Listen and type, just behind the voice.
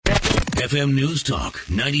FM News Talk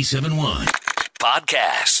 97.1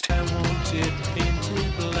 podcast.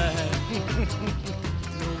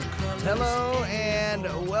 Hello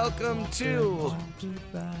and welcome to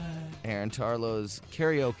Aaron Tarlow's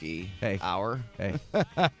karaoke hour. Hey.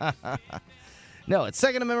 No, it's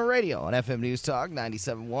Second Amendment Radio on FM News Talk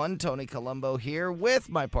 97.1. Tony Colombo here with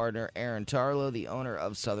my partner Aaron Tarlow, the owner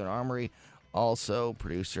of Southern Armory, also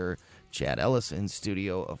producer Chad Ellis in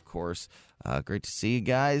studio, of course. Great to see you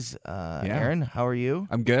guys. Aaron, how are you?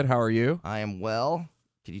 I'm good. How are you? I am well.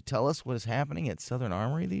 Can you tell us what is happening at Southern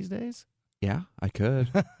Armory these days? Yeah, I could.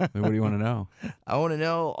 What do you want to know? I want to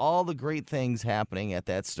know all the great things happening at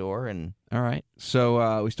that store. And all right.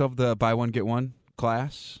 So we still have the buy one get one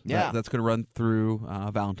class. Yeah, that's going to run through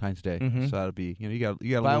Valentine's Day. Mm-hmm. So that'll be you got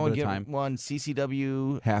a buy little one bit of get time. one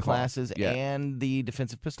CCW half classes off. Yeah. and the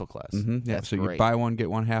defensive pistol class. Mm-hmm. Yeah, that's so great. you buy one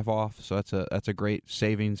get one half off. So that's a great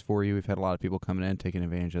savings for you. We've had a lot of people coming in taking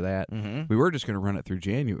advantage of that. Mm-hmm. We were just going to run it through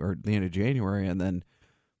January or the end of January, and then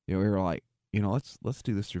we were like, let's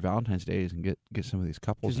do this through Valentine's Days and get some of these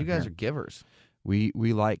couples. Because you guys are givers. We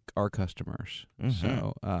like our customers. Mm-hmm.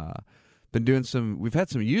 So we've had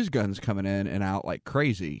some used guns coming in and out like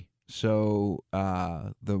crazy. So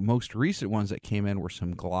the most recent ones that came in were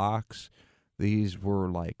some Glocks. These were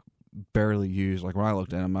like barely used. Like when I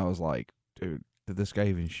looked at them, I was like, dude, did this guy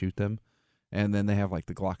even shoot them? And then they have like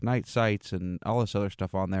the Glock night sights and all this other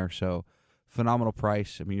stuff on there. So phenomenal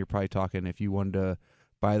price. I mean, you're probably talking if you wanted to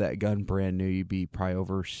buy that gun brand new, you'd be probably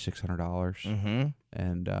over $600. Mm-hmm.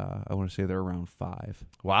 And I want to say they're around $500.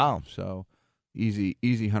 Wow. So easy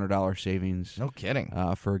 $100 savings. No kidding.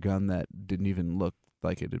 For a gun that didn't even look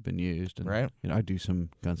like it had been used. And, right. I do some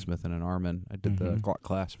gunsmithing and arming. I did the Glock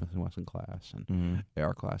class, Smith & Wesson class, and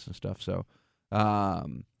AR class and stuff. So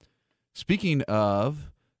speaking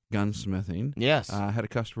of gunsmithing, yes, I had a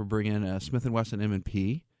customer bring in a Smith & Wesson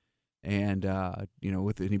M&P. And, and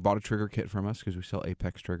he bought a trigger kit from us because we sell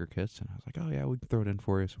Apex trigger kits. And I was like, oh, yeah, we can throw it in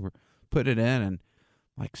for you. So we're putting it in and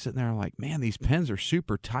like sitting there, I'm like, man, these pins are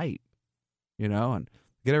super tight, and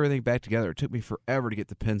get everything back together. It took me forever to get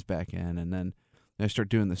the pins back in. And then I start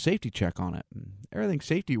doing the safety check on it. And everything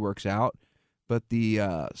safety works out, but the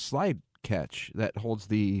slide catch that holds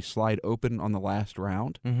the slide open on the last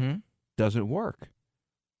round doesn't work.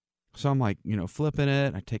 So I'm like, flipping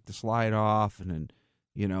it. I take the slide off and then,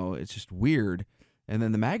 it's just weird. And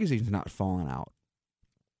then the magazine's not falling out.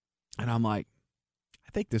 And I'm like,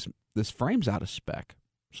 I think this frame's out of spec.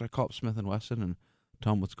 So I call up Smith & Wesson and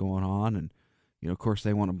tell them what's going on. And, of course,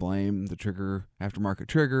 they want to blame the trigger, aftermarket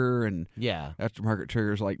trigger. And aftermarket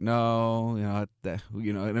trigger's like, no, and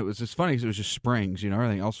it was just funny because it was just springs.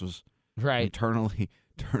 Everything else was internally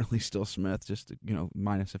still Smith, just,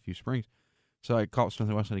 minus a few springs. So I called Smith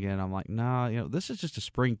 & Wesson again. And I'm like, nah, this is just a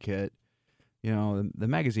spring kit. The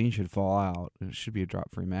magazine should fall out. It should be a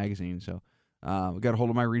drop-free magazine. So we got a hold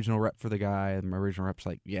of my regional rep for the guy, and my regional rep's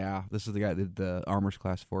like, yeah, this is the guy that did the armors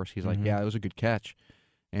class for us. He's like, yeah, it was a good catch.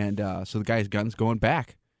 And so the guy's gun's going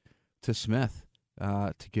back to Smith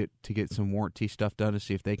to get some warranty stuff done to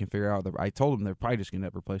see if they can figure out. I told him they're probably just going to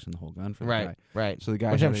end up replacing the whole gun for the guy. Right. So the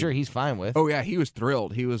guy, which I'm sure he's fine with. Oh yeah, he was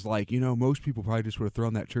thrilled. He was like, most people probably just would have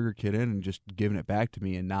thrown that trigger kit in and just given it back to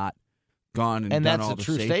me and not gone and done that's all a the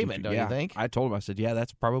true safety. statement, don't you think? I told him, I said, yeah,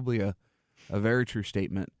 that's probably a very true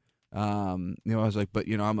statement. I was like, but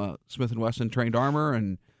I'm a Smith & Wesson trained armor,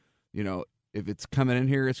 and if it's coming in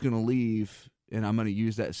here, it's going to leave, and I'm going to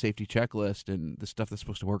use that safety checklist, and the stuff that's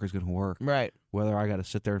supposed to work is going to work. Right. Whether I got to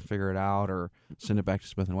sit there and figure it out or send it back to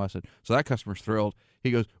Smith & Wesson. So that customer's thrilled.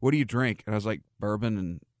 He goes, "What do you drink?" And I was like,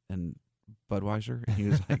 "Bourbon and Budweiser." And he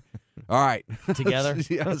was like, "All right, together."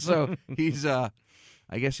 Yeah. So he's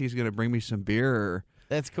I guess he's going to bring me some beer or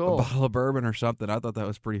that's cool. A bottle of bourbon or something. I thought that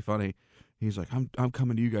was pretty funny. He's like, I'm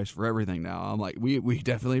coming to you guys for everything now. I'm like, we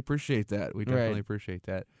definitely appreciate that. We definitely appreciate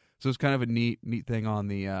that. So it's kind of a neat thing on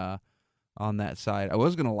the on that side. I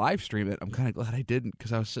was going to live stream it. I'm kind of glad I didn't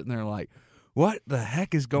because I was sitting there like, what the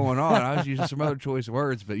heck is going on? I was using some other choice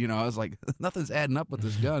words, but I was like, nothing's adding up with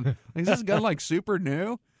this gun. Like, is this gun like super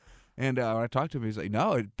new? And when I talked to him, he's like,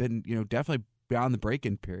 no, it'd been definitely beyond the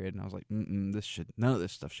break-in period. And I was like, none of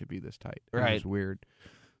this stuff should be this tight. Right. It was weird.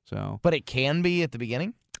 So, but it can be at the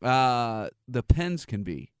beginning. The pins can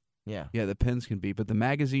be. Yeah, the pins can be, but the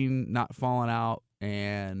magazine not falling out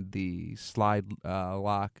and the slide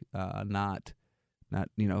lock not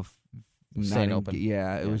staying open.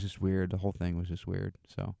 Yeah, it was just weird. The whole thing was just weird.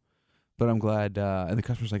 So, but I'm glad. And the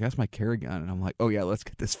customer's like, "That's my carry gun," and I'm like, "Oh yeah, let's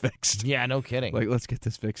get this fixed." Yeah, no kidding. Like, let's get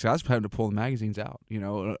this fixed. I was having to pull the magazines out.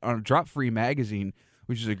 On a drop-free magazine,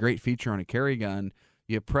 which is a great feature on a carry gun.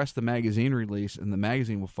 you press the magazine release, and the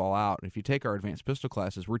magazine will fall out. And if you take our advanced pistol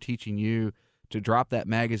classes, we're teaching you to drop that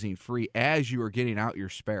magazine free as you are getting out your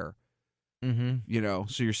spare. Mm-hmm.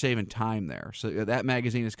 So you're saving time there. So that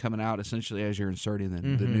magazine is coming out essentially as you're inserting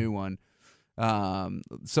the new one.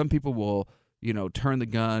 Some people will, turn the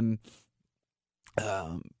gun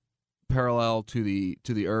parallel to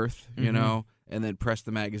the earth, and then press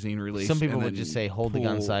the magazine release. Some people would just say hold the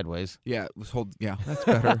gun sideways. Yeah, that's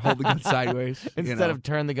better. Hold the gun sideways instead of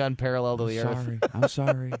turn the gun parallel to the earth. I'm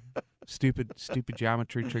sorry. Stupid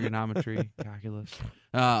geometry, trigonometry, calculus.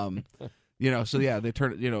 So they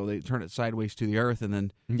turn it sideways to the earth, and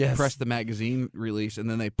then press the magazine release, and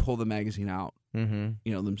then they pull the magazine out,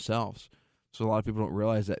 themselves. So a lot of people don't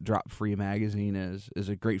realize that drop-free magazine is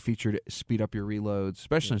a great feature to speed up your reloads,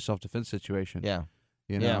 especially in a self-defense situation. Yeah.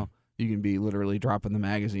 You can be literally dropping the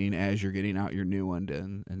magazine as you're getting out your new one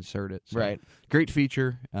to insert it. So, right. Great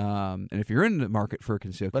feature. And if you're in the market for a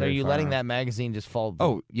concealed carry But are you firearm, letting that magazine just fall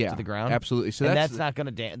to the ground? Absolutely. So and that's not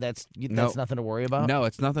going to that's nothing to worry about? No,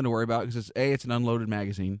 it's nothing to worry about because it's an unloaded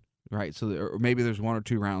magazine, right? So or maybe there's 1 or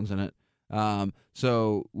 2 rounds in it.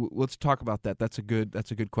 Let's talk about that. That's a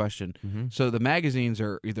good question. Mm-hmm. So the magazines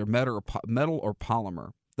are either metal or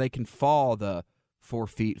polymer. They can fall the 4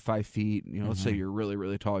 feet, 5 feet. Let's say you're really,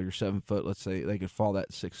 really tall. You're 7 foot. Let's say they could fall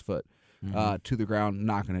that 6 foot to the ground.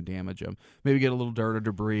 Not going to damage them. Maybe get a little dirt or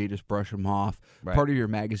debris. Just brush them off. Right. Part of your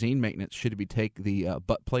magazine maintenance should be take the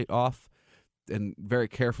butt plate off and very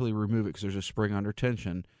carefully remove it because there's a spring under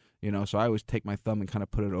tension. So I always take my thumb and kind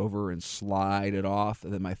of put it over and slide it off,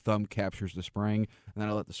 and then my thumb captures the spring, and then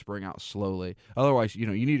I let the spring out slowly. Otherwise, you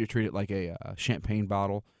need to treat it like a champagne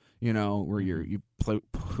bottle, where you play.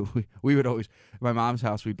 We would always, at my mom's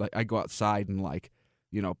house, I'd go outside and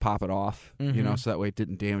pop it off, so that way it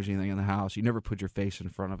didn't damage anything in the house. You never put your face in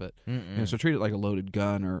front of it. So treat it like a loaded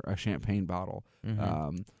gun or a champagne bottle.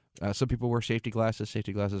 Some people wear safety glasses.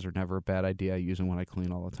 Safety glasses are never a bad idea. I use them when I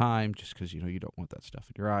clean all the time just because, you don't want that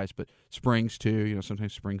stuff in your eyes. But springs, too.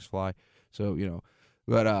 Sometimes springs fly. So,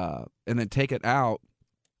 and then take it out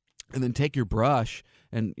and then take your brush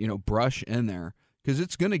and, brush in there because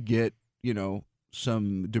it's going to get,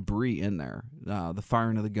 some debris in there. The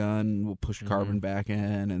firing of the gun will push carbon back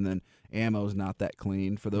in, and then ammo's not that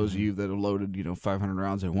clean. For those of you that have loaded, 500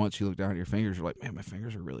 rounds at once, you look down at your fingers, you're like, man, my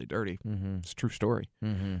fingers are really dirty. It's a true story.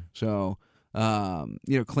 So,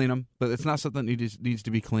 clean them, but it's not something that needs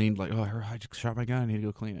to be cleaned. Like, I just shot my gun, I need to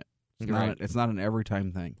go clean it. It's not an every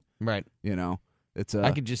time thing. Right. It's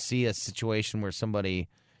I could just see a situation where somebody,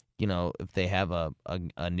 if they have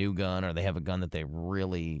a new gun or they have a gun that they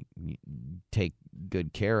really take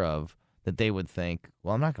good care of, that they would think,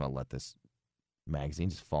 well, I'm not going to let this magazine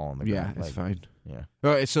just fall on the ground. Yeah, it's fine. Yeah.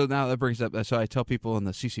 All right, so now that brings up, so I tell people in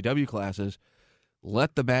the CCW classes,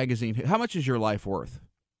 let the magazine, how much is your life worth?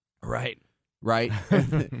 Right.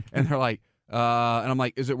 And they're like, and I'm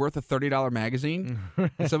like, is it worth a $30 magazine?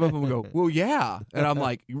 And some of them will go, well, yeah. And I'm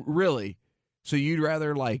like, really? So you'd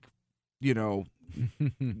rather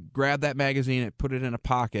grab that magazine and put it in a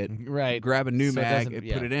pocket, right? Grab a new mag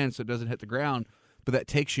and put it in so it doesn't hit the ground, but that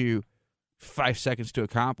takes you 5 seconds to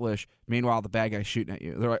accomplish. Meanwhile, the bad guy's shooting at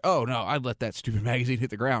you. They're like, oh no, I'd let that stupid magazine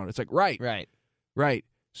hit the ground. It's like, right.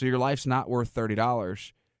 So your life's not worth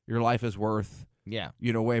 $30. Your life is worth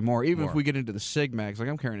way more. Even if we get into the SIG mags, like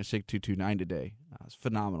I'm carrying a SIG 229 today. It's a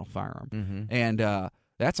phenomenal firearm, and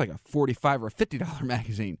that's like a $45 or a $50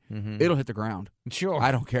 magazine. It'll hit the ground. Sure.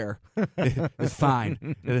 I don't care. It's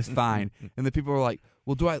fine. It is fine. And the people were like,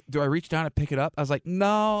 well, do I reach down and pick it up? I was like,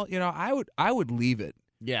 no, I would leave it.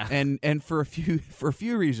 Yeah. And for a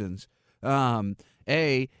few reasons.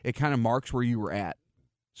 A, it kind of marks where you were at.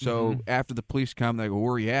 So after the police come, they go,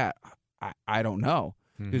 where are you at? I don't know.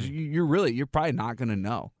 Because you're probably not going to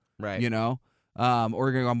know. Right. Or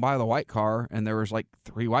you're going to go buy the white car, and there was like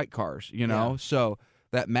 3 white cars, So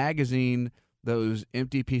that magazine, those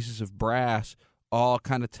empty pieces of brass, all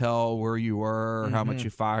kind of tell where you were, how much you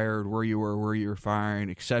fired, where you were firing,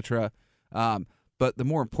 etc. But the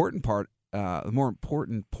more important part, the more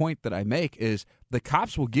important point that I make is the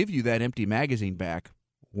cops will give you that empty magazine back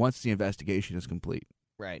once the investigation is complete.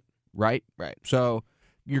 Right. So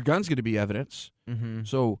your gun's going to be evidence.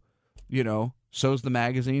 So, so's the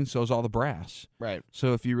magazine, so's all the brass. Right.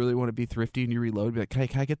 So if you really want to be thrifty and you reload, be like, can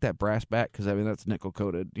I get that brass back? Because, that's nickel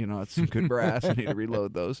coated. It's some good brass. I need to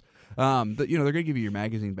reload those. But, they're going to give you your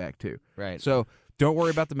magazine back too. Right. So don't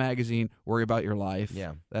worry about the magazine. Worry about your life.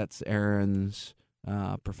 Yeah. That's Aaron's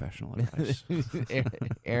professional advice.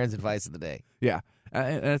 Aaron's advice of the day. Yeah.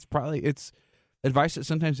 And it's advice that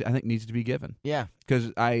sometimes I think needs to be given. Yeah.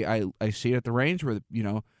 Because I see it at the range where,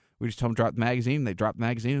 We just tell them drop the magazine. They drop the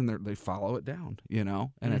magazine and they follow it down,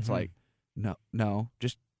 and it's like, no,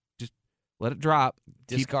 just let it drop.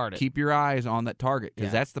 Discard it. Keep your eyes on that target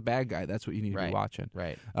because Yeah. that's the bad guy. That's what you need to be watching.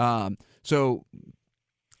 Right. So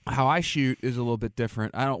how I shoot is a little bit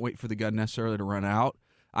different. I don't wait for the gun necessarily to run out.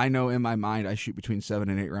 I know in my mind I shoot between 7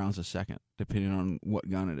 and 8 rounds a second, depending on what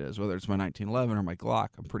gun it is, whether it's my 1911 or my Glock.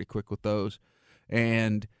 I'm pretty quick with those.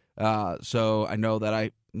 And so I know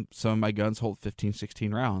that some of my guns hold 15,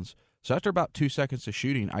 16 rounds. So after about 2 seconds of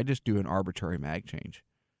shooting, I just do an arbitrary mag change.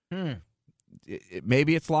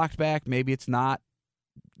 Maybe it's locked back, maybe it's not.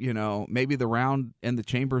 Maybe the round in the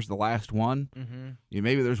chamber is the last one.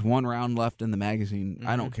 Maybe there's one round left in the magazine.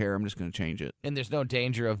 I don't care. I'm just going to change it. And there's no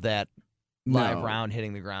danger of that live round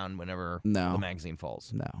hitting the ground whenever the magazine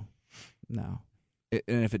falls. No.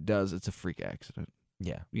 And if it does, it's a freak accident.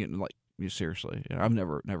 Yeah. Seriously. I've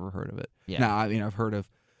never heard of it. Yeah. Now, I've heard of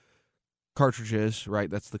cartridges, right?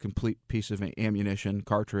 That's the complete piece of ammunition.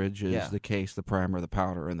 Cartridge is the case, the primer, the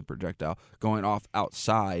powder, and the projectile going off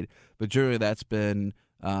outside. But generally that's been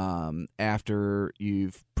after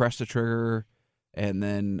you've pressed the trigger and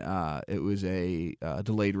then it was a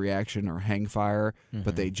delayed reaction or hang fire,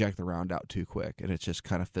 but they eject the round out too quick and it's just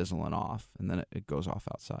kind of fizzling off and then it goes off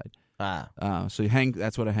outside. So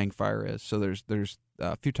that's what a hang fire is. So there's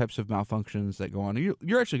a few types of malfunctions that go on.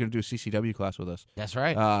 You're actually going to do a CCW class with us. That's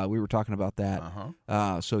right. We were talking about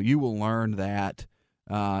that. So you will learn that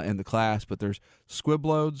in the class. But there's squib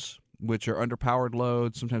loads, which are underpowered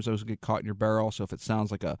loads. Sometimes those get caught in your barrel. So if it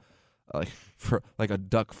sounds like a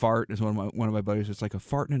duck fart, is one of my buddies. It's like a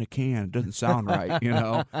farting in a can. It doesn't sound right.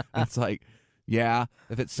 It's like, yeah.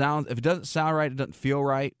 If it doesn't sound right, it doesn't feel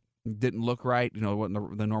right. Didn't look right,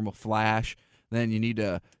 wasn't the normal flash, then you need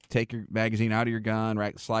to take your magazine out of your gun,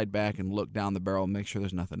 right, slide back and look down the barrel and make sure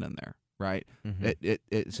there's nothing in there, right?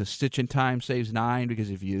 It's a stitch in time saves 9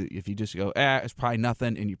 because if you just go, it's probably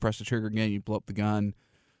nothing, and you press the trigger again, you blow up the gun,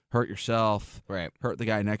 hurt yourself, right, hurt the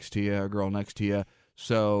guy next to you or girl next to you.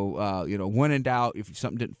 So, when in doubt, if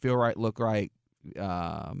something didn't feel right, look right,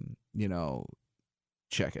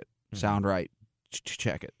 check it. Sound right,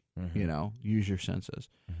 check it. Use your senses.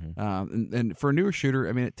 And for a newer shooter,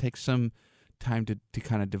 it takes some time to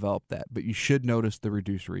kind of develop that, but you should notice the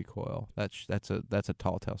reduced recoil. That's a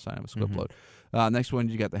tall tale sign of a squib load. Next one,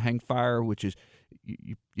 you got the hang fire, which is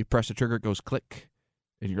you press the trigger, it goes click,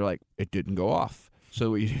 and you're like, it didn't go off.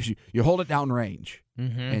 So you hold it down range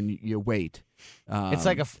and you wait. It's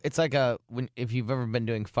like if you've ever been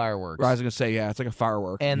doing fireworks. I was gonna say, it's like a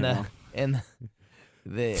firework. And the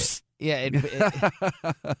yeah,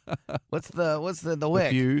 what's the wick? The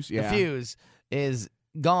fuse, yeah. The fuse is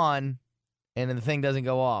gone, and then the thing doesn't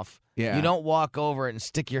go off. Yeah. You don't walk over it and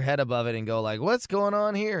stick your head above it and go like, "What's going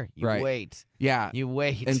on here?" You wait. Yeah. You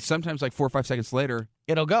wait. And sometimes, like 4 or 5 seconds later,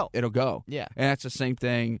 it'll go. Yeah. And that's the same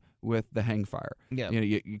thing with the hang fire. Yeah.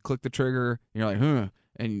 You click the trigger, and you're like,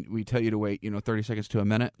 and we tell you to wait, 30 seconds to a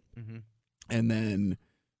minute, and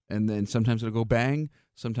then sometimes it'll go bang,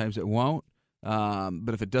 sometimes it won't.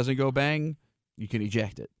 But if it doesn't go bang, you can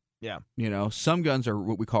eject it. Yeah. Some guns are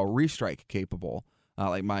what we call restrike capable.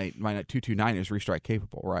 Like my 229 is restrike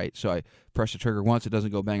capable, right? So I press the trigger once, it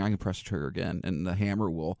doesn't go bang, I can press the trigger again, and the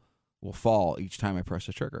hammer will fall each time I press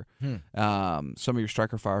the trigger. Some of your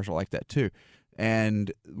striker fires are like that too.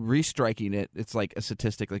 And restriking it's like a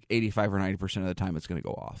statistic, like 85 or 90% of the time it's going to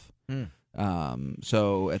go off.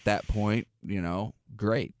 So at that point,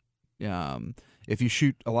 great. If you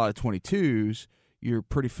shoot a lot of 22s, you're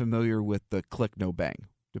pretty familiar with the click, no bang,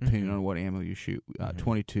 depending on what ammo you shoot.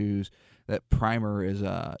 22s, that primer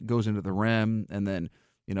goes into the rim, and then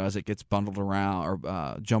as it gets bundled around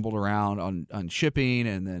or jumbled around on shipping,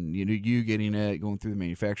 and then you getting it, going through the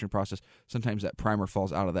manufacturing process, sometimes that primer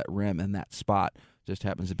falls out of that rim, and that spot just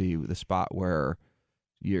happens to be the spot where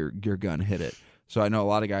your gun hit it. So I know a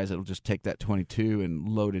lot of guys that'll just take that 22 and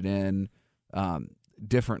load it in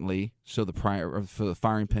differently, so the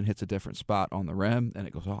firing pin hits a different spot on the rim and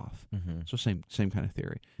it goes off. So same kind of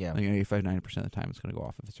theory. Yeah. I think 85-90% of the time it's going to go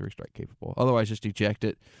off if it's restrike capable. Otherwise, just eject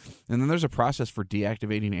it. And then there's a process for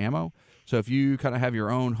deactivating ammo. So if you kind of have your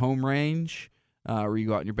own home range, where you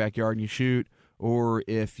go out in your backyard and you shoot, or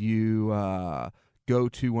if you go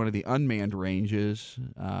to one of the unmanned ranges,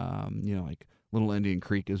 like Little Indian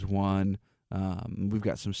Creek is one. We've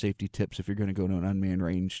got some safety tips if you're going to go to an unmanned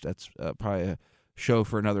range. That's probably a show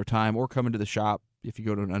for another time, or come into the shop if you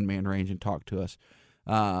go to an unmanned range and talk to us.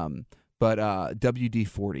 But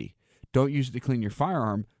WD-40, don't use it to clean your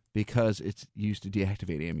firearm because it's used to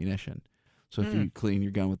deactivate ammunition. So if you clean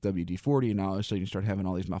your gun with WD-40, and now all of a sudden you start having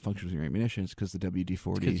all these malfunctions with your ammunition, it's because the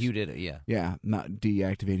WD-40 Because you did it, yeah. Yeah, not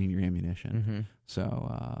deactivating your ammunition.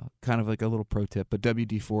 So kind of like a little pro tip. But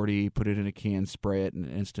WD-40, put it in a can, spray it, and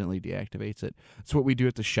it instantly deactivates it. It's what we do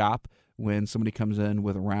at the shop when somebody comes in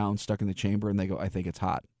with a round stuck in the chamber and they go, I think it's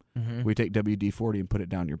hot. We take WD-40 and put it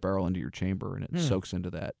down your barrel into your chamber, and it soaks into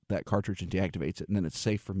that cartridge and deactivates it, and then it's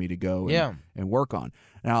safe for me to go and work on.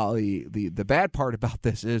 Now, the bad part about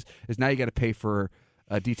this is now you got to pay for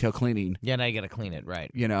detail cleaning. Yeah, now you got to clean it,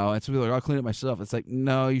 right. You know, and some people are like, I'll clean it myself. It's like,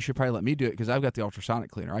 no, you should probably let me do it because I've got the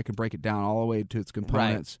ultrasonic cleaner. I can break it down all the way to its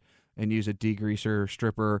components and use a degreaser,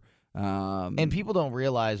 stripper. And people don't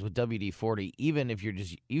realize with WD-40, even if you're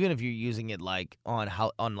using it like on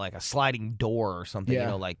like a sliding door or something, you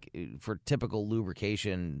know, like for typical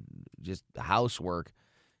lubrication, just housework,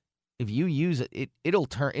 if you use it,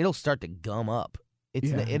 it'll start to gum up.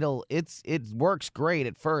 It works great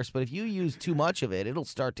at first, but if you use too much of it, it'll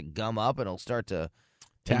start to gum up and it'll start to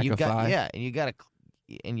tackify. And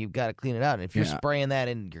you've got to clean it out. And if you're spraying that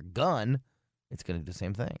in your gun, it's going to do the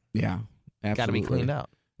same thing. Yeah, absolutely. Got to be cleaned out.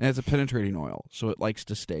 And it's a penetrating oil, so it likes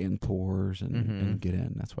to stay in pores and get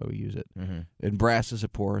in. That's why we use it. And brass is a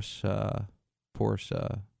porous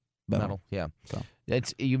metal. Yeah. So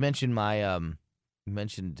You mentioned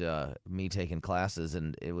me taking classes,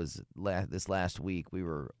 and it was this last week. We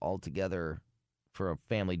were all together for a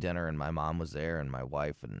family dinner, and my mom was there, and my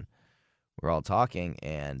wife, and we're all talking.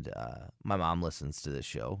 And my mom listens to this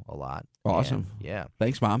show a lot. Awesome. And, yeah.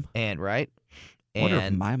 Thanks, Mom. And right. I wonder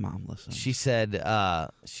if my mom listens. She said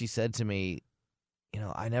to me, you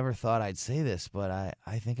know, I never thought I'd say this, but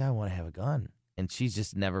I think I want to have a gun. And she's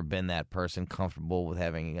just never been that person comfortable with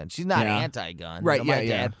having a gun. She's not anti-gun. Right, you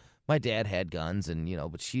know, my dad had guns, and, you know,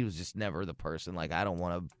 but she was just never the person, like, I don't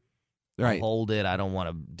want to hold it. I don't want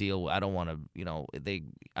to deal with, I don't want to, you know,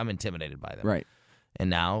 I'm intimidated by them. Right. And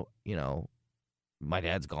now, you know, my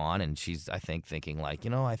dad's gone, and she's, I think, thinking like,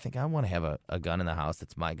 you know, I think I want to have a gun in the house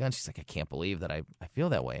that's my gun. She's like, I can't believe that I feel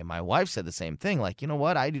that way. And my wife said the same thing, like, you know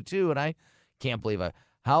what, I do too, and I can't believe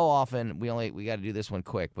how often, we got to do this one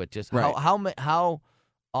quick, but just how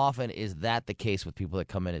often is that the case with people that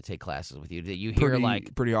come in to take classes with you? That you hear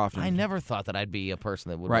pretty often. I never thought that I'd be a person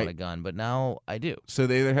that would want a gun, but now I do. So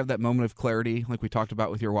they either have that moment of clarity, like we talked about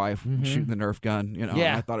with your wife shooting the Nerf gun. You know,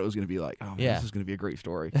 I thought it was going to be like, oh, man, this is going to be a great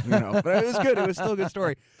story. You know, but it was good. It was still a good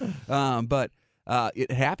story. But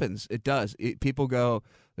it happens. It does. People go,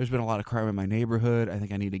 there's been a lot of crime in my neighborhood. I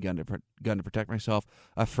think I need a gun to protect myself.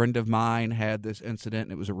 A friend of mine had this incident,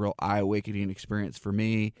 and it was a real eye-awakening experience for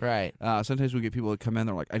me. Right. Sometimes we get people that come in,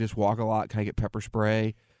 they're like, I just walk a lot. Can I get pepper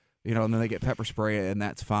spray? You know, and then they get pepper spray, and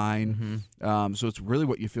that's fine. So it's really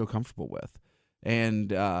what you feel comfortable with.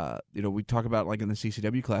 And, you know, we talk about, like in the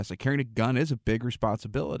CCW class, like carrying a gun is a big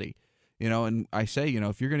responsibility. You know, and I say, you know,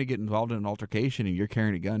 if you're going to get involved in an altercation and you're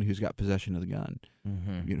carrying a gun, who's got possession of the gun?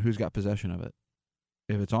 You know, who's got possession of it?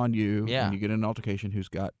 If it's on you and you get in an altercation,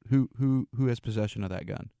 who has possession of that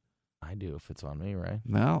gun? I do if it's on me, right?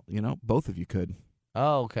 Well, you know, both of you could.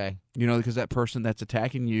 Oh, okay. You know, because that person that's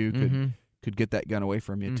attacking you could get that gun away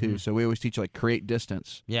from you too. So we always teach, like, create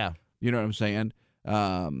distance. Yeah. You know what I'm saying?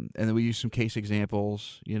 And then we use some case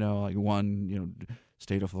examples. You know, like one, you know,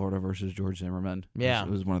 State of Florida versus George Zimmerman. Yeah. It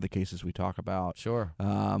was one of the cases we talk about. Sure.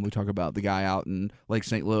 We talk about the guy out in Lake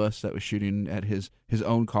St. Louis that was shooting at his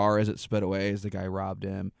own car as it sped away as the guy robbed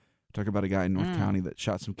him. We talk about a guy in North County that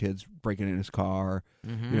shot some kids breaking in his car.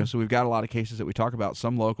 You know, so we've got a lot of cases that we talk about,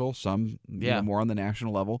 some local, some you know, more on the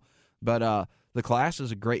national level. But the class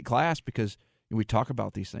is a great class because we talk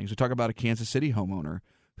about these things. We talk about a Kansas City homeowner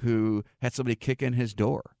who had somebody kick in his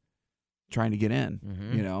door trying to get in,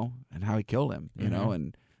 you know, and how he killed him, you know,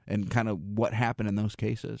 and kind of what happened in those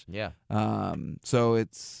cases. Yeah. So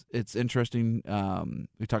it's interesting.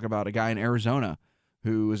 We talk about a guy in Arizona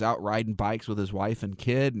who was out riding bikes with his wife and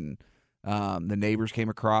kid, and the neighbors came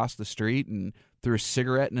across the street and threw a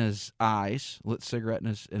cigarette in his eyes, lit cigarette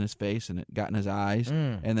in his face, and it got in his eyes,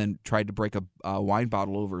 and then tried to break a wine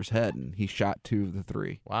bottle over his head, and he shot 2 of the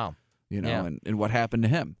 3. Wow. You know, and what happened to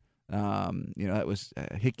him? You know, that was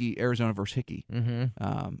Hickey, Arizona versus Hickey,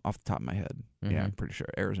 off the top of my head. Yeah, I'm pretty sure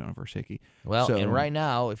Arizona versus Hickey. Well, and right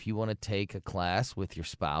now, if you want to take a class with your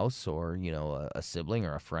spouse or, you know, a sibling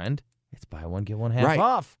or a friend, it's buy one, get one half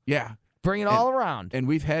off. Yeah. Bring it all around.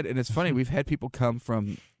 And it's funny, we've had people come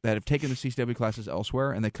from that have taken the CCW classes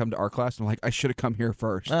elsewhere, and they come to our class and like, I should have come here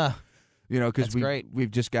first. You know, because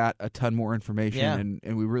we've just got a ton more information,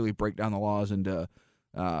 and we really break down the laws into,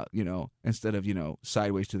 you know, instead of, you know,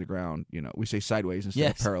 sideways to the ground, you know, we say sideways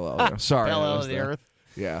instead of parallel. You know, sorry. Parallel to the earth.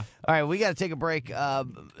 Yeah. All right, we got to take a break.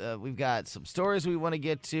 We've got some stories we want to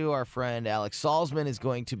get to. Our friend Alex Salzman is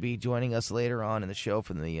going to be joining us later on in the show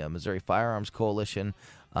from the Missouri Firearms Coalition.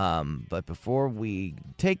 But before we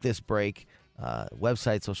take this break,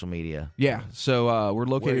 website, social media. Yeah, so we're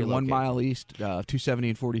located 1 located? mile east, 270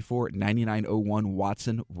 and 44 at 9901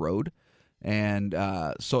 Watson Road. And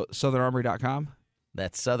SouthernArmory.com.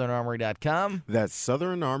 That's SouthernArmory.com. That's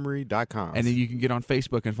SouthernArmory.com. And then you can get on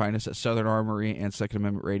Facebook and find us at Southern Armory and Second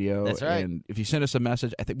Amendment Radio. That's right. And if you send us a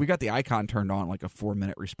message, I think we got the icon turned on, like a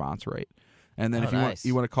 4-minute response rate. And then if nice.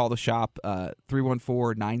 you want to call the shop,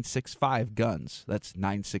 314-965-GUNS. That's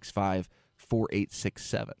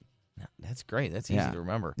 965-4867. That's great. That's easy to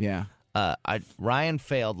remember. Yeah. Ryan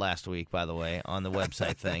failed last week, by the way, on the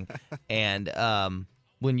website thing. And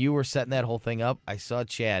when you were setting that whole thing up, I saw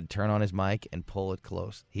Chad turn on his mic and pull it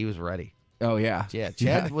close. He was ready. Oh, yeah. Yeah,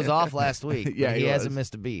 Chad was off last week. But Yeah, he he hasn't was.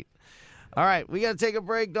 missed a beat. All right, we got to take a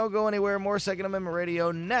break. Don't go anywhere. More Second Amendment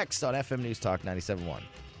Radio next on FM News Talk 97.1.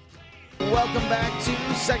 Welcome back to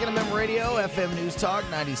Second Amendment Radio, FM News Talk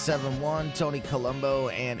 97.1. Tony Colombo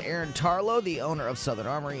and Aaron Tarlow, the owner of Southern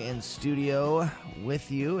Armory, in studio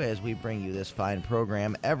with you as we bring you this fine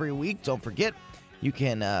program every week. Don't forget, you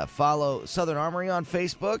can follow Southern Armory on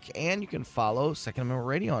Facebook, and you can follow Second Amendment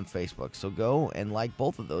Radio on Facebook. So go and like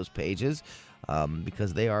both of those pages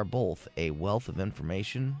because they are both a wealth of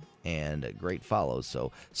information and great follows.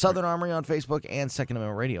 So Southern Armory on Facebook and Second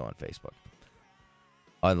Amendment Radio on Facebook.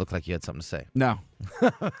 Oh, it looked like you had something to say. No.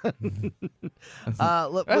 Look,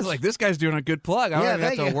 I was like, this guy's doing a good plug. I don't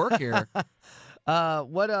even have to work here.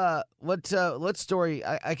 What story?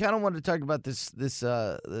 I kind of wanted to talk about this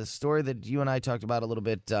story that you and I talked about a little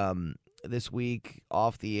bit this week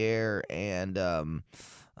off the air, and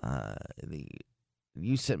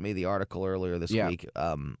you sent me the article earlier this week.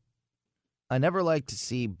 I never like to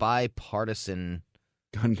see bipartisan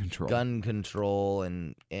Gun control,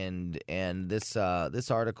 and this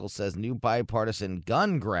article says new bipartisan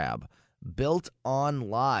gun grab built on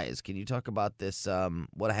lies. Can you talk about this?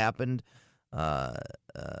 What happened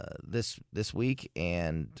this week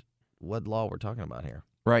and what law we're talking about here?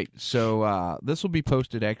 Right. So this will be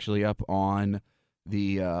posted actually up on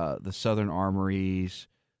the Southern Armories,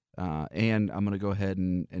 and I'm going to go ahead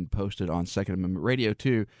and post it on Second Amendment Radio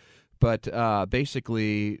too. But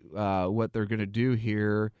basically, what they're going to do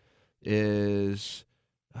here is,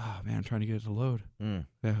 oh man, I'm trying to get it to load. Yeah,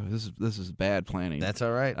 this is bad planning. That's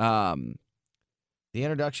all right. The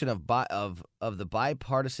introduction of the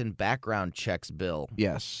bipartisan background checks bill.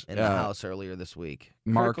 Yes, in the House earlier this week.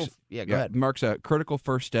 Go ahead. Marks a critical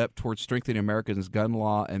first step towards strengthening Americans' gun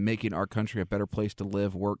law and making our country a better place to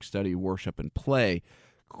live, work, study, worship, and play.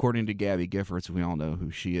 According to Gabby Giffords, we all know who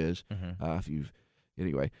she is.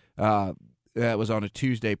 Anyway, that was on a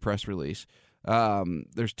Tuesday press release.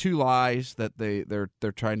 There's two lies that they're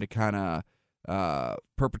trying to kind of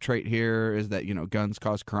perpetrate here. Is that guns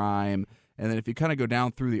cause crime, and then if you kind of go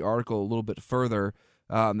down through the article a little bit further,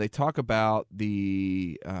 they talk about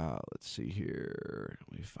the let's see here.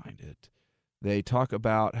 Let me find it. They talk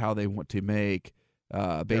about how they want to make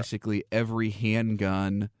basically every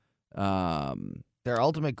handgun. Their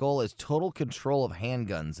ultimate goal is total control of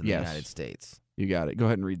handguns in the United States. You got it. Go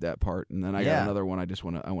ahead and read that part, and then I got another one. I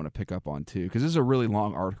want to pick up on too, because this is a really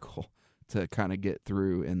long article to kind of get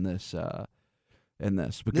through in this. But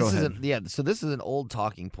go ahead. So this is an old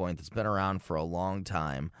talking point that's been around for a long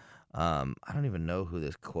time. I don't even know who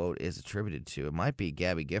this quote is attributed to. It might be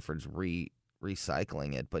Gabby Giffords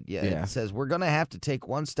recycling it, but it says we're going to have to take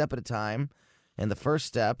one step at a time, and the first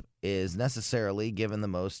step is necessarily, given the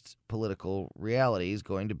most political realities,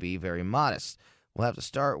 going to be very modest. We'll have to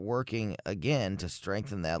start working again to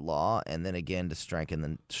strengthen that law, and then again to strengthen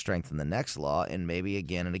the next law, and maybe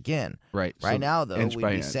again and again. Right. Right now, though, we'd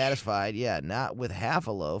be inch. satisfied, not with half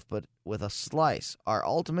a loaf, but with a slice. Our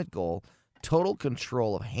ultimate goal, total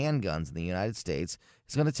control of handguns in the United States,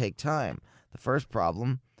 is going to take time. The first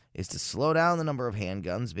problem is to slow down the number of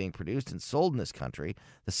handguns being produced and sold in this country.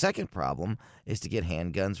 The second problem is to get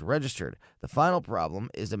handguns registered. The final problem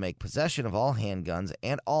is to make possession of all handguns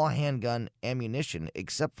and all handgun ammunition,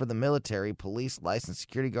 except for the military, police, licensed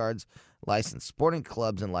security guards, licensed sporting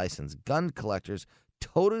clubs, and licensed gun collectors,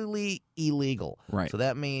 totally illegal. Right. So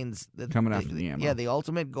that means that coming after the ammo. Yeah, the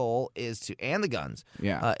ultimate goal is to, and the guns,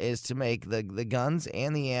 is to make the guns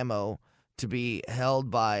and the ammo to be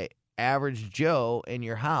held by average Joe in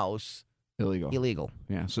your house illegal.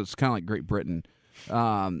 Yeah, so it's kind of like Great Britain.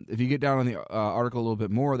 If you get down on the article a little bit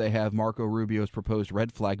more, they have Marco Rubio's proposed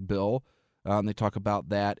red flag bill. They talk about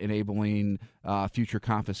that enabling future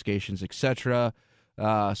confiscations, etc.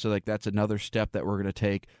 So like that's another step that we're gonna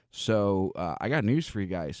take. So I got news for you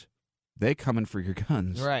guys. They coming for your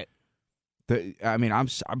guns. Right.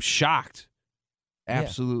 I'm shocked.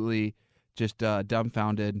 Absolutely, just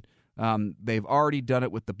dumbfounded. They've already done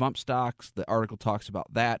it with the bump stocks. The article talks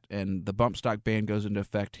about that, and the bump stock ban goes into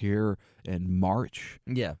effect here in March.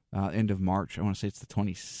 Yeah. End of March. I want to say it's the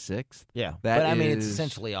 26th. Yeah. That but I mean, it's is-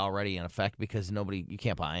 essentially already in effect because you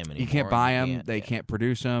can't buy them anymore. You can't buy them. They yeah. can't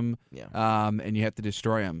produce them. Yeah. And you have to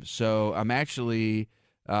destroy them. So I'm actually,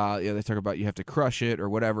 they talk about you have to crush it or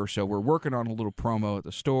whatever. So we're working on a little promo at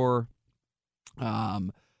the store.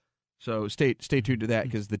 So stay tuned to that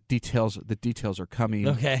because the details are coming.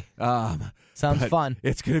 Okay. Sounds but fun.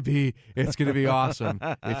 It's gonna be awesome.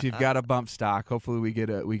 If you've got a bump stock, hopefully we get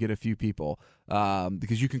a few people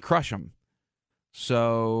because you can crush them.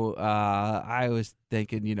 So I was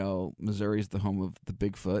thinking, Missouri's the home of the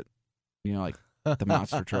Bigfoot, like the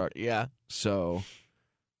monster truck. Yeah. So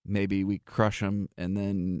maybe we crush them, and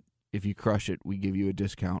then if you crush it, we give you a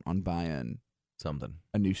discount on buying Something.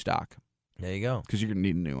 a new stock. There you go. Because you're gonna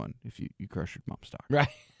need a new one if you crush your bump stock. Right.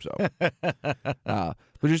 So, but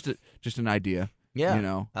just an idea.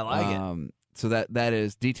 Yeah. I like it. So that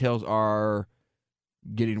is details are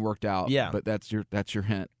getting worked out. Yeah. But that's your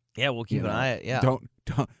hint. Yeah, we'll keep an eye. Yeah.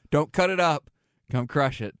 Don't cut it up. Come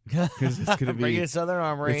crush it because it's gonna be bring it to Southern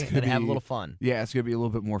Armory and have a little fun. Yeah, it's gonna be a little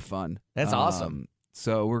bit more fun. That's awesome.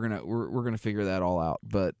 So we're gonna figure that all out.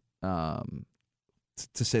 But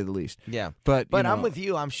to say the least. Yeah. But I'm with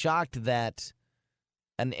you. I'm shocked that,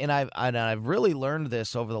 and I've really learned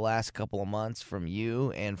this over the last couple of months from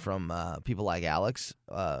you and from people like Alex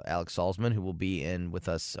Salzman, who will be in with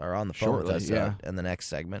us or on the phone Shortly, with us yeah. in the next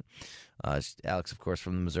segment. Alex, of course,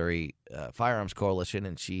 from the Missouri Firearms Coalition,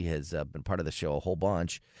 and she has been part of the show a whole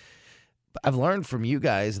bunch. But I've learned from you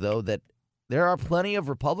guys, though, that there are plenty of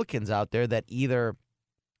Republicans out there that either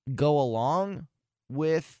go along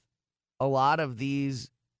with a lot of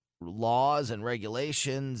these laws and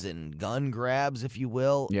regulations and gun grabs, if you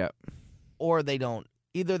will, yeah, or they don't.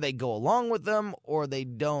 Either they go along with them, or they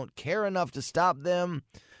don't care enough to stop them,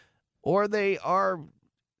 or they are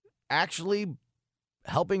actually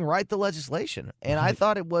helping write the legislation. And I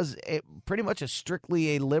thought it was pretty much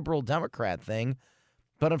strictly a liberal Democrat thing,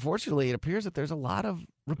 but unfortunately, it appears that there's a lot of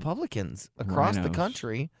Republicans across the Rhinos.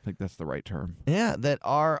 country, I think that's the right term. yeah, that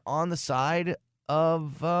are on the side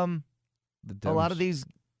of a lot of these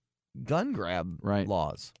gun grab Right.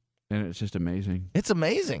 laws. And it's just amazing. It's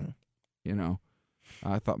amazing.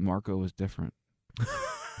 I thought Marco was different.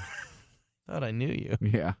 Thought I knew you.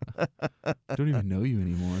 Yeah. Don't even know you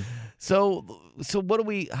anymore. So what do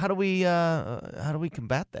we? How do we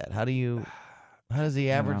combat that? How does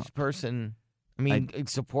the average person? I mean,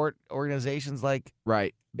 support organizations like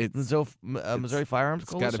Right. Missouri Firearms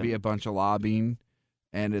It's got Coalition? to be a bunch of lobbying,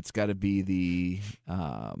 and it's got to be the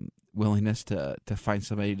willingness to find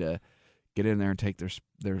somebody to get in there and take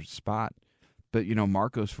their spot. But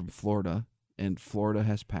Marco's from Florida, and Florida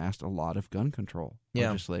has passed a lot of gun control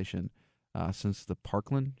legislation since the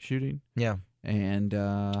Parkland shooting. Yeah. And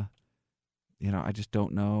I just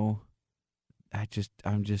don't know. I'm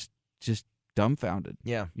just dumbfounded.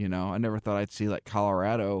 Yeah. I never thought I'd see like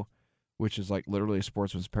Colorado, which is like literally a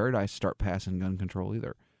sportsman's paradise, start passing gun control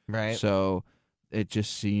either. Right. So it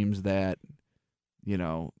just seems that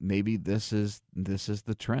maybe this is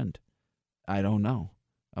the trend. I don't know.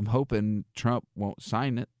 I'm hoping Trump won't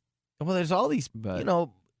sign it. Well, there's all these, But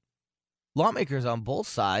lawmakers on both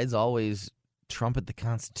sides always trumpet the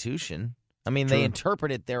Constitution. I mean, they True.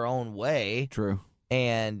 interpret it their own way true.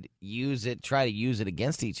 and try to use it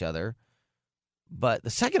against each other. But the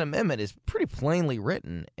Second Amendment is pretty plainly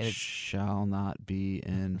written, and it shall not be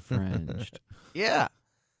infringed. yeah.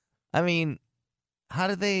 I mean, how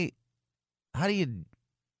do you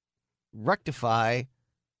rectify?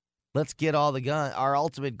 Let's get all the gun. Our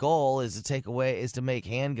ultimate goal is to make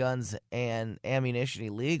handguns and ammunition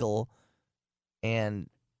illegal, and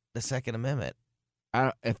the Second Amendment.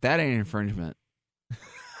 If that ain't infringement,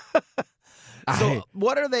 So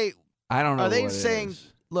what are they? I don't know. Are they what it saying,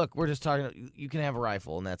 is. look, we're just talking, you can have a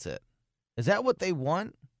rifle and that's it? Is that what they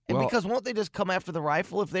want? And Well- because won't they just come after the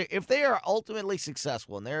rifle if they are ultimately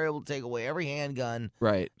successful and they're able to take away every handgun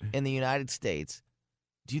Right. in the United States?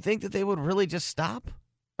 Do you think that they would really just stop,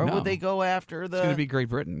 or No. would they go after It's going to the be Great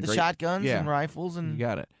Britain. shotguns yeah. and rifles You and?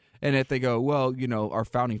 got it. And if they go, well, our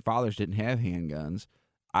founding fathers didn't have handguns,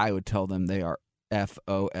 I would tell them they are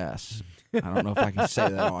FOS. I don't know if I can say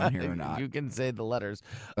that on here or not. You can say the letters.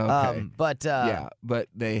 Okay. But yeah, but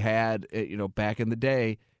they had, back in the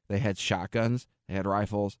day, they had shotguns, they had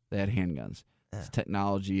rifles, they had handguns. Yeah. This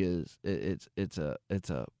technology is it's a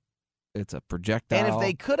it's a projectile. And if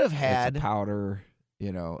they could have had it's a powder,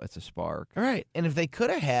 it's a spark. Right. And if they could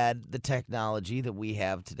have had the technology that we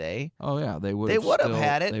have today, oh yeah, they would have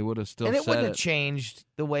had it. They would have still and it said wouldn't have changed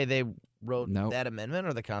the way they wrote Nope. that amendment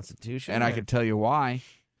or the Constitution. And I could tell you why,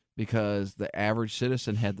 because the average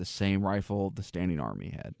citizen had the same rifle the standing army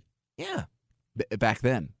had. Yeah. Back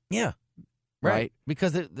then. Yeah. Right?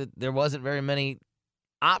 Because there wasn't very many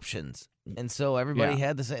options. And so everybody Yeah.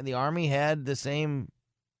 had the same. The Army had the same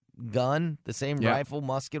gun, the same Yep. rifle,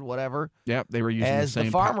 musket, whatever. Yep, they were using As the the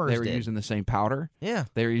same farmers they were did. using the same powder. Yeah.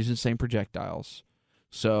 They were using the same projectiles.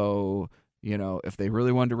 So, if they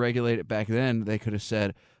really wanted to regulate it back then, they could have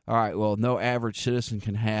said, all right, well, no average citizen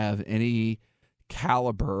can have any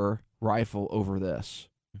caliber rifle over this.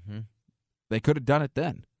 Mm-hmm. They could have done it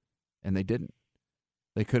then, and they didn't.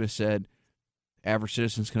 They could have said, average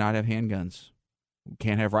citizens cannot have handguns,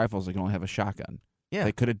 can't have rifles, they can only have a shotgun. Yeah.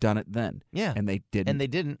 They could have done it then. Yeah. And they didn't. And they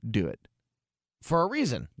didn't do it. for a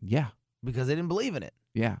reason. Yeah. Because they didn't believe in it.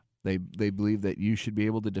 Yeah. They believe that you should be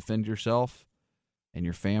able to defend yourself and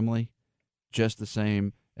your family just the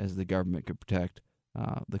same as the government could protect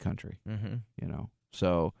the country. Mm-hmm.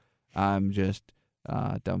 So I'm just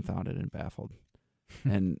dumbfounded and baffled.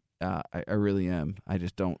 And I really am. I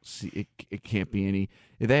just don't see it. It can't be any.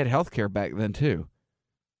 They had health care back then too.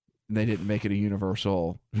 And they didn't make it a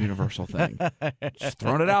universal thing. Just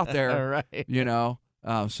throwing it out there. All right.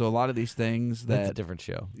 So a lot of these things That's a different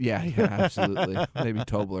show. Yeah, absolutely. Maybe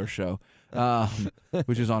Tobler's show,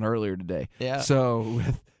 which is on earlier today. Yeah. So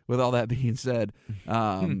with all that being said,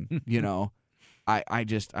 I'm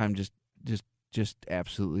just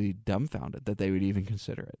absolutely dumbfounded that they would even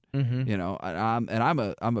consider it.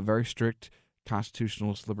 Mm-hmm. I'm a very strict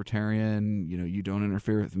constitutionalist libertarian. You don't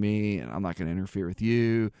interfere with me, and I'm not going to interfere with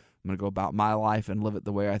you. I'm going to go about my life and live it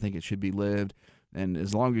the way I think it should be lived. And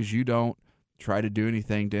as long as you don't try to do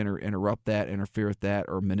anything to interrupt that, interfere with that,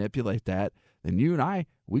 or manipulate that, then you and I,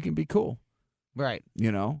 we can be cool. Right.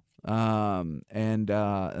 And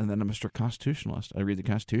then I'm a strict constitutionalist. I read the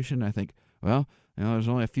Constitution, and I think, well, there's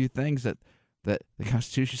only a few things that the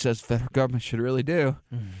Constitution says the federal government should really do.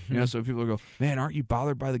 Mm-hmm. So people go, man, aren't you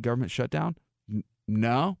bothered by the government shutdown?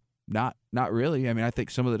 No, not really. I mean, I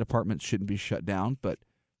think some of the departments shouldn't be shut down, but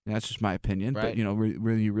that's just my opinion. Right. But,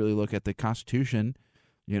 when you really look at the Constitution,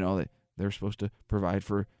 they're supposed to provide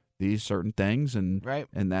for these certain things, and Right.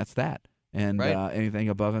 and that's that. And Right. anything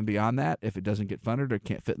above and beyond that, if it doesn't get funded or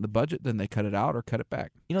can't fit in the budget, then they cut it out or cut it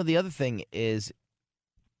back. The other thing is,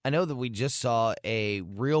 I know that we just saw a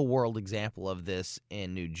real-world example of this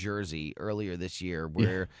in New Jersey earlier this year,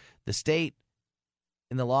 where the state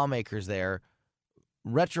and the lawmakers there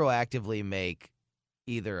retroactively make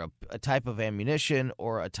either a type of ammunition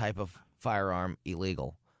or a type of firearm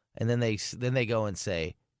illegal. And then they go and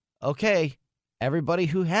say, okay, everybody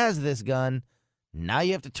who has this gun, now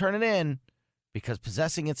you have to turn it in because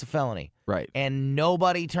possessing it's a felony. Right. And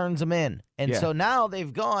nobody turns them in. And Yeah. so now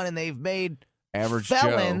they've gone and they've made Average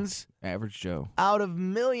felons Average Joe. out of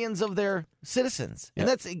millions of their citizens.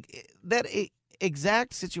 Yep. And that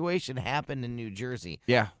exact situation happened in New Jersey.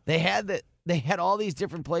 Yeah. They had all these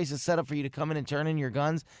different places set up for you to come in and turn in your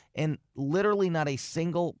guns, and literally not a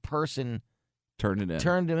single person Turned it in.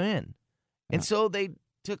 turned them in. Yeah. And so they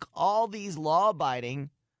took all these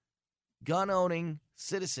law-abiding, gun-owning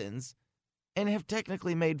citizens and have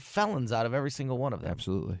technically made felons out of every single one of them.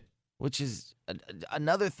 Absolutely. Which is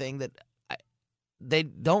another thing that they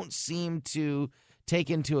don't seem to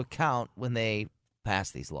take into account when they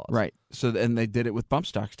pass these laws. Right. So, and they did it with bump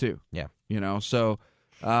stocks too. Yeah. So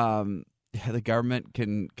the government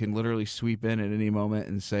can literally sweep in at any moment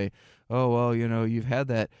and say, oh, well, you've had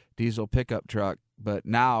that diesel pickup truck, but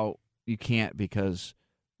now you can't because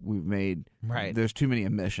we've made there's too many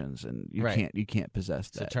emissions and you can't possess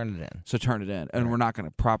that. So turn it in. And we're not going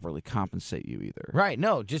to properly compensate you either. Right.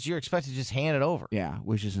 No, you're expected to just hand it over. Yeah,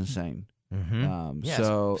 which is insane. Mm-hmm.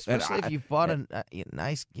 So especially if you've bought a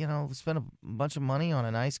nice, spent a bunch of money on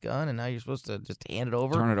a nice gun, and now you're supposed to just hand it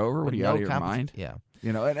over. Turn it over? What are you, out of your mind? Yeah.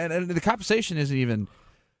 And the compensation isn't even,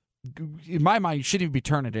 in my mind, you shouldn't even be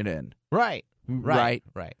turning it in. Right.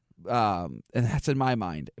 And that's in my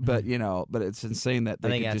mind, but but it's insane that I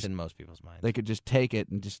think that's in most people's minds. They could just take it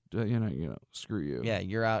and just screw you. Yeah,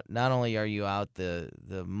 you're out. Not only are you out the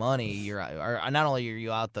money, you're out, or not only are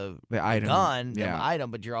you out the item, gun, the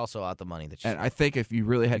item, but you're also out the money that you. And I think if you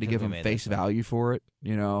really had to give them made face value for it,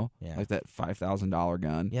 like that $5,000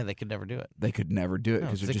 gun, yeah, they could never do it. They could never do it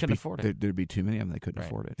because they couldn't afford it. There'd be too many of them. They couldn't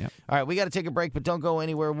afford it. Yeah. All right, we got to take a break, but don't go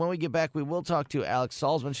anywhere. When we get back, we will talk to Alex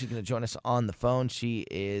Salzman. She's going to join us on the phone. She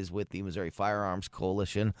is is with the Missouri Firearms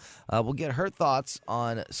Coalition. We'll get her thoughts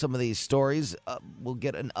on some of these stories. We'll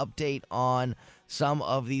get an update on some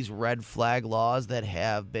of these red flag laws that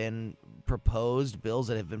have been proposed, bills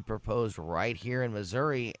that have been proposed right here in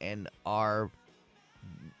Missouri and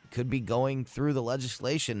could be going through the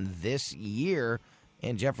legislation this year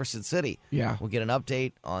in Jefferson City. Yeah. We'll get an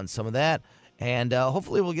update on some of that, and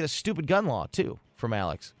hopefully we'll get a stupid gun law, too, from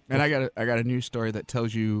Alex. And I got a news story that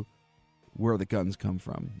tells you where the guns come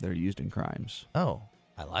from. They're used in crimes. Oh,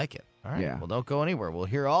 I like it. All right. Yeah. Well, don't go anywhere. We'll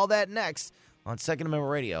hear all that next on Second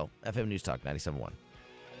Amendment Radio, FM News Talk 97.1.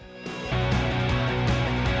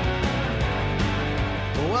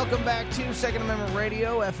 Welcome back to Second Amendment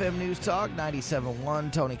Radio, FM News Talk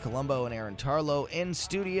 97.1. Tony Colombo and Aaron Tarlow in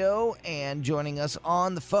studio, and joining us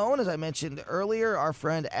on the phone, as I mentioned earlier, our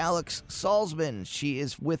friend Alex Salzman. She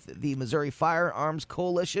is with the Missouri Firearms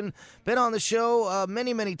Coalition. Been on the show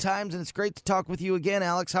many, many times, and it's great to talk with you again,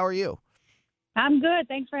 Alex. How are you? I'm good.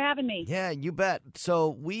 Thanks for having me. Yeah, you bet. So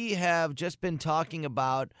we have just been talking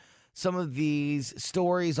about some of these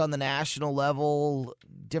stories on the national level,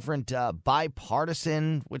 different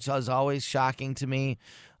bipartisan, which is always shocking to me,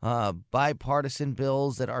 bipartisan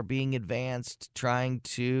bills that are being advanced, trying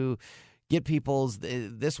to get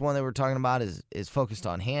this one that we're talking about is focused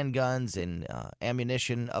on handguns and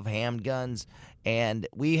ammunition of handguns. And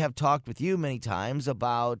we have talked with you many times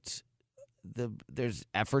about there's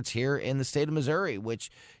efforts here in the state of Missouri, which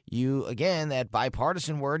you, again, that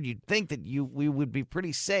bipartisan word, you'd think that we would be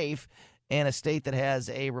pretty safe in a state that has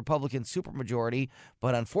a Republican supermajority,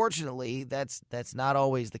 but unfortunately, that's not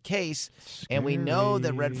always the case. Scary. And we know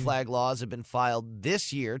that red flag laws have been filed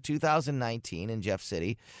this year, 2019, in Jeff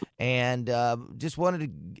City, and just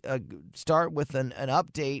wanted to start with an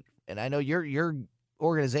update. And I know your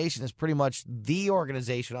organization is pretty much the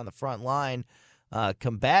organization on the front line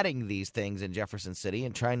combating these things in Jefferson City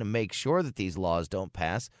and trying to make sure that these laws don't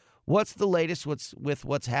pass. What's the latest with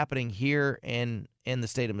what's happening here in the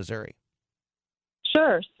state of Missouri?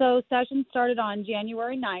 Sure. So session started on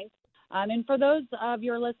January 9th. And for those of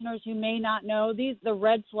your listeners who may not know, the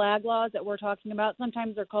red flag laws that we're talking about,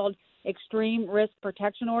 sometimes they're called extreme risk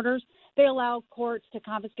protection orders. They allow courts to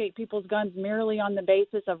confiscate people's guns merely on the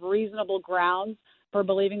basis of reasonable grounds for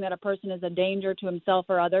believing that a person is a danger to himself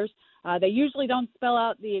or others. They usually don't spell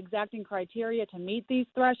out the exacting criteria to meet these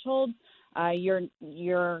thresholds.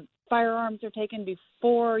 Your firearms are taken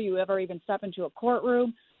before you ever even step into a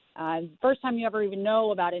courtroom. First time you ever even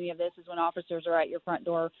know about any of this is when officers are at your front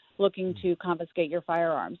door looking to confiscate your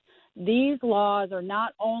firearms. These laws are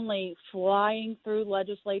not only flying through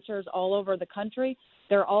legislatures all over the country,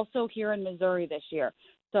 they're also here in Missouri this year.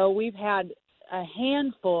 So we've had a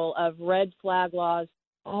handful of red flag laws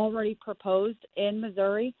already proposed in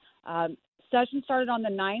Missouri. Session started on the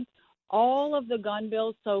 9th. All of the gun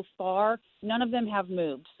bills so far, none of them have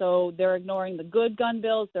moved. So they're ignoring the good gun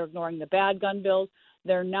bills. They're ignoring the bad gun bills.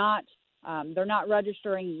 They're not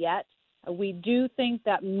registering yet. We do think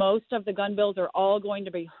that most of the gun bills are all going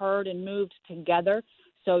to be heard and moved together.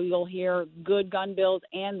 So you'll hear good gun bills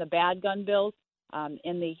and the bad gun bills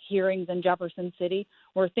in the hearings in Jefferson City.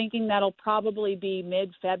 We're thinking that'll probably be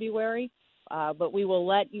mid-February, but we will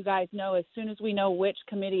let you guys know as soon as we know which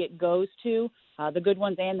committee it goes to, the good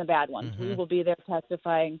ones and the bad ones. Mm-hmm. We will be there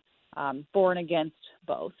testifying for and against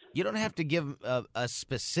both. You don't have to give a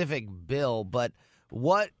specific bill, but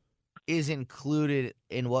what is included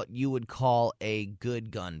in what you would call a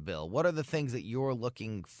good gun bill? What are the things that you're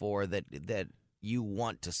looking for that you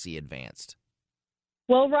want to see advanced?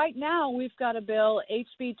 Well, right now we've got a bill,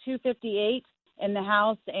 HB 258 in the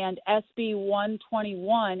House and SB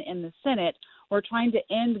 121 in the Senate. We're trying to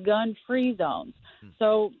end gun-free zones.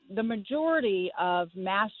 So the majority of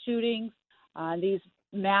mass shootings, these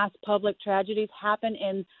mass public tragedies happen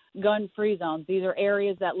in gun-free zones. These are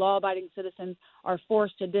areas that law-abiding citizens are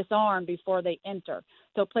forced to disarm before they enter.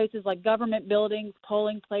 So places like government buildings,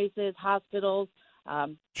 polling places, hospitals,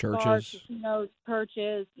 churches, bars, casinos,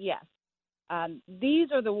 churches, yes. These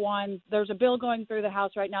are the ones. There's a bill going through the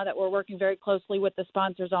House right now that we're working very closely with the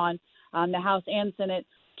sponsors on, the House and Senate,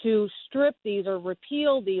 to strip these or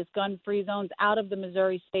repeal these gun-free zones out of the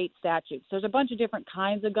Missouri state statutes. There's a bunch of different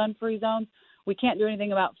kinds of gun-free zones. We can't do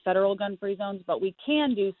anything about federal gun-free zones, but we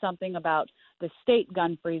can do something about the state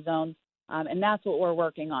gun-free zones, and that's what we're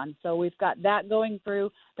working on. So we've got that going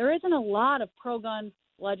through. There isn't a lot of pro-gun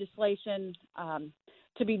legislation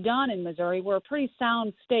to be done in Missouri. We're a pretty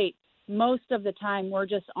sound state. Most of the time we're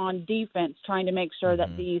just on defense trying to make sure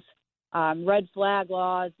that these red flag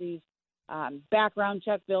laws, these background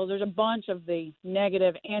check bills, there's a bunch of the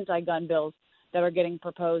negative anti-gun bills that are getting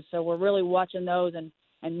proposed. So we're really watching those and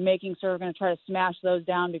and making sure we're going to try to smash those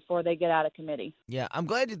down before they get out of committee. Yeah, I'm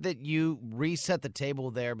glad that you reset the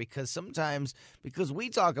table there, because sometimes, because we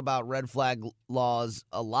talk about red flag laws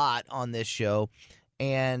a lot on this show,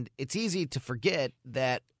 and it's easy to forget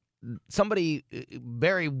that somebody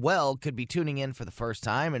very well could be tuning in for the first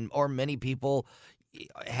time, or many people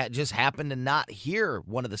just happen to not hear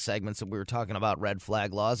one of the segments that we were talking about red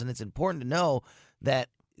flag laws. And it's important to know that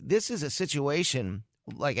this is a situation,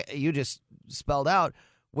 like you just spelled out,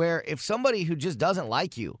 where if somebody who just doesn't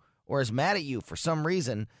like you or is mad at you for some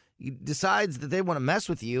reason decides that they want to mess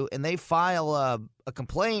with you, and they file a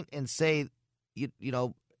complaint and say, you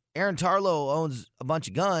know, Aaron Tarlow owns a bunch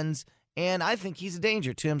of guns, and I think he's a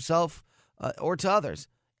danger to himself or to others,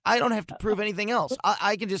 I don't have to prove anything else.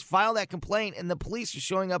 I can just file that complaint, and the police are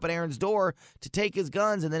showing up at Aaron's door to take his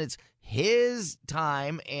guns, and then it's his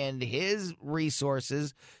time and his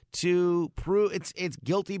resources to prove it's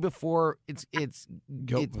guilty before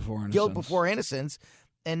Guilt before innocence. Guilt before innocence.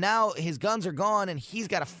 And now his guns are gone, and he's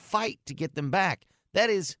got to fight to get them back. That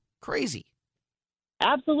is crazy.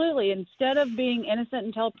 Absolutely. Instead of being innocent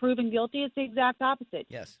until proven guilty, it's the exact opposite.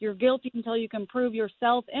 Yes. You're guilty until you can prove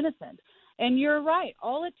yourself innocent. And you're right.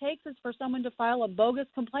 All it takes is for someone to file a bogus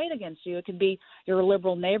complaint against you. It could be your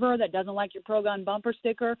liberal neighbor that doesn't like your pro-gun bumper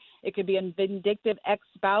sticker. It could be a vindictive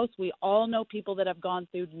ex-spouse. We all know people that have gone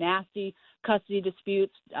through nasty custody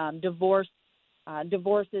disputes,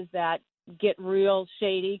 divorces that get real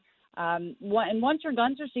shady. And once your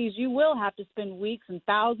guns are seized, you will have to spend weeks and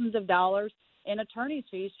thousands of dollars in attorney's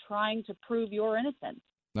fees trying to prove your innocence.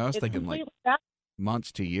 I was thinking like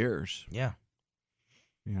months to years. Yeah.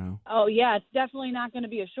 You know. Oh, yeah, it's definitely not going to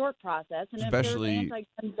be a short process. And Especially, if there's an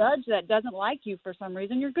anti-gun judge that doesn't like you for some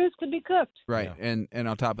reason, your goose could be cooked. Right. Yeah. And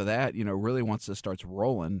on top of that, you know, really once this starts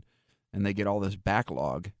rolling and they get all this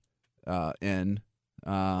backlog you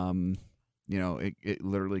know, it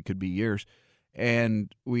literally could be years.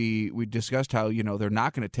 And we discussed how, you know, they're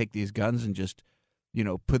not going to take these guns and just, you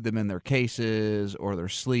know, put them in their cases or their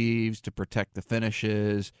sleeves to protect the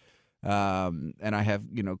finishes. And I have,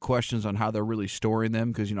 you know, questions on how they're really storing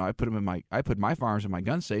them, because, you know, I put my firearms in my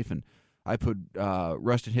gun safe, and I put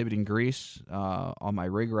rust inhibiting grease on my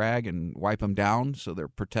rig rag and wipe them down so they're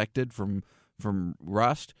protected from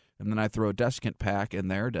rust, and then I throw a desiccant pack in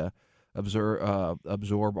there to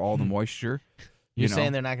absorb all the moisture. You're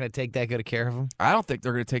saying they're not going to take that good of care of them? I don't think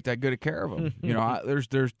they're going to take that good of care of them. You know, there's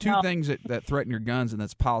two things that threaten your guns, and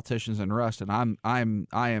that's politicians and rust, and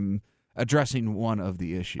I am addressing one of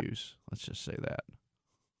the issues. Let's just say that.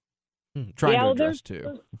 Trying to address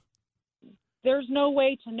two. There's no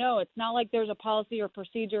way to know. It's not like there's a policy or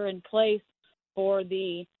procedure in place for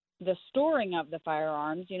the storing of the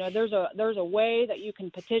firearms. You know, there's a way that you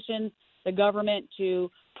can petition the government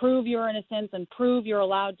to prove your innocence and prove you're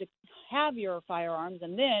allowed to have your firearms.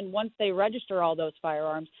 And then once they register all those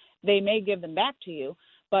firearms, they may give them back to you.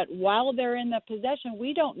 But while they're in the possession,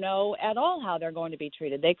 we don't know at all how they're going to be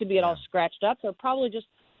treated. They could be all scratched up. They're probably just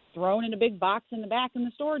thrown in a big box in the back in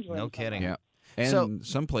the storage room. No kidding. Yeah. And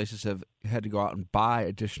some places have had to go out and buy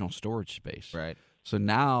additional storage space. Right. So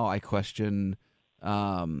now I question,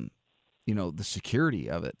 you know, the security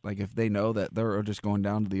of it. Like if they know that they're just going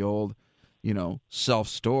down to the old, you know,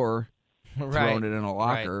 self-store, throwing it in a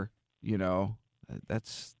locker, you know,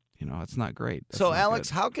 that's, you know, it's not great. That's so, not Alex,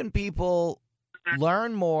 good. how can people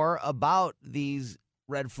learn more about these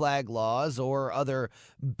red flag laws or other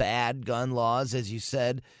bad gun laws, as you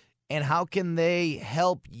said, and how can they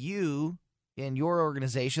help you in your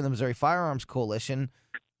organization, the Missouri Firearms Coalition,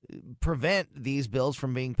 prevent these bills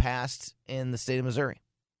from being passed in the state of Missouri?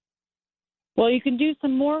 Well, you can do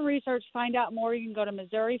some more research, find out more. You can go to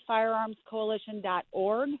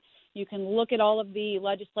MissouriFirearmsCoalition.org. You can look at all of the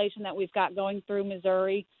legislation that we've got going through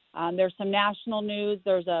Missouri. There's some national news.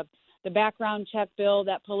 There's the background check bill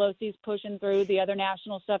that Pelosi's pushing through, the other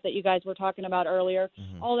national stuff that you guys were talking about earlier.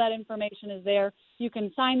 Mm-hmm. All that information is there. You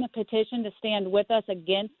can sign the petition to stand with us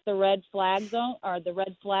against the red flag zone or the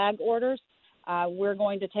red flag orders. We're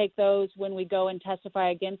going to take those when we go and testify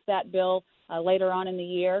against that bill later on in the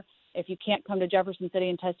year. If you can't come to Jefferson City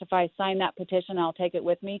and testify, sign that petition. I'll take it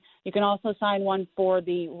with me. You can also sign one for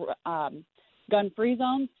the gun-free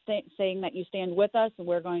zones, saying that you stand with us, and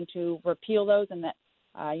we're going to repeal those and that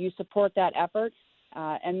you support that effort.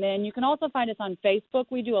 And then you can also find us on Facebook.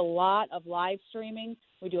 We do a lot of live streaming.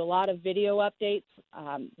 We do a lot of video updates.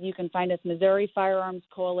 You can find us Missouri Firearms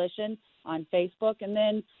Coalition on Facebook. And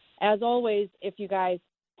then, as always, if you guys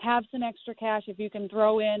have some extra cash, if you can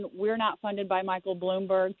throw in, we're not funded by Michael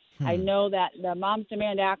Bloomberg. I know that the Moms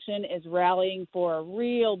Demand Action is rallying for a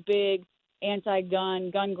real big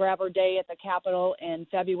anti-gun, gun grabber day at the Capitol in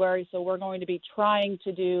February. So we're going to be trying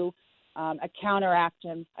to do a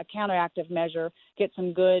counteractive measure, get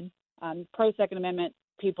some good pro-Second Amendment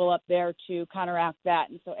people up there to counteract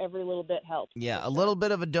that. And so every little bit helps. Yeah, a little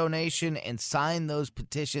bit of a donation and sign those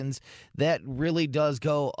petitions. That really does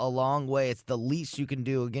go a long way. It's the least you can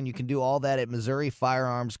do. Again, you can do all that at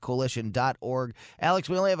MissouriFirearmsCoalition.org. Alex,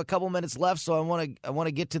 we only have a couple minutes left, so I want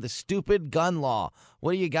to get to the stupid gun law.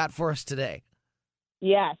 What do you got for us today?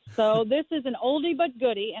 Yes. So this is an oldie but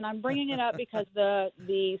goodie, and I'm bringing it up because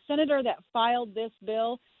the senator that filed this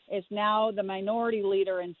bill is now the minority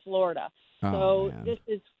leader in Florida. So this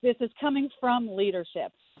is coming from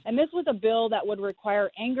leadership. And this was a bill that would require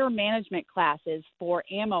anger management classes for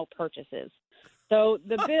ammo purchases. So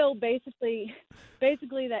the bill basically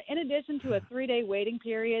that in addition to a 3-day waiting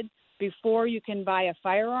period before you can buy a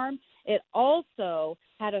firearm, it also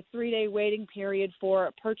had a 3-day waiting period for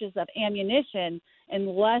a purchase of ammunition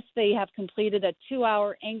unless they have completed a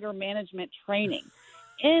 2-hour anger management training.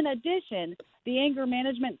 In addition, the anger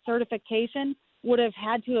management certification would have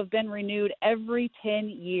had to have been renewed every 10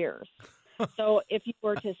 years. So if you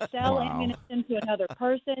were to sell ammunition to another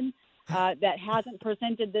person that hasn't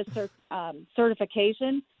presented this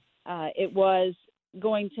certification, it was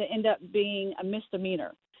going to end up being a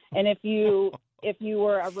misdemeanor. And if you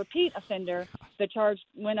were a repeat offender, the charge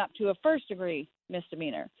went up to a first-degree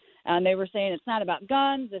misdemeanor. And they were saying it's not about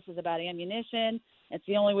guns, this is about ammunition. It's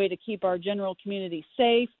the only way to keep our general community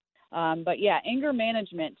safe. But yeah, anger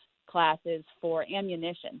management classes for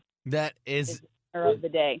ammunition. That is of the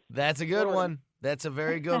day. That's a good one. That's a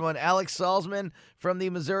very good one. Alex Salzman from the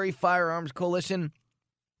Missouri Firearms Coalition.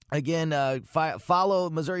 Again, follow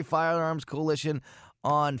Missouri Firearms Coalition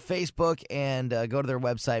on Facebook and go to their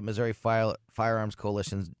website,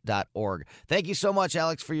 MissouriFirearmsCoalition.org. Thank you so much,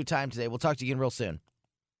 Alex, for your time today. We'll talk to you again real soon.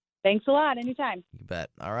 Thanks a lot. Anytime. You bet.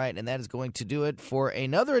 All right, and that is going to do it for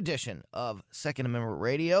another edition of Second Amendment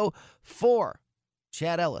Radio for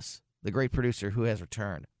Chad Ellis, the great producer who has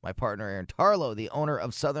returned. My partner, Aaron Tarlow, the owner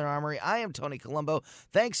of Southern Armory. I am Tony Colombo.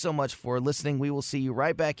 Thanks so much for listening. We will see you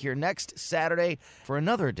right back here next Saturday for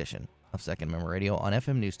another edition of Second Amendment Radio on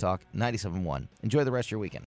FM News Talk 97.1. Enjoy the rest of your weekend.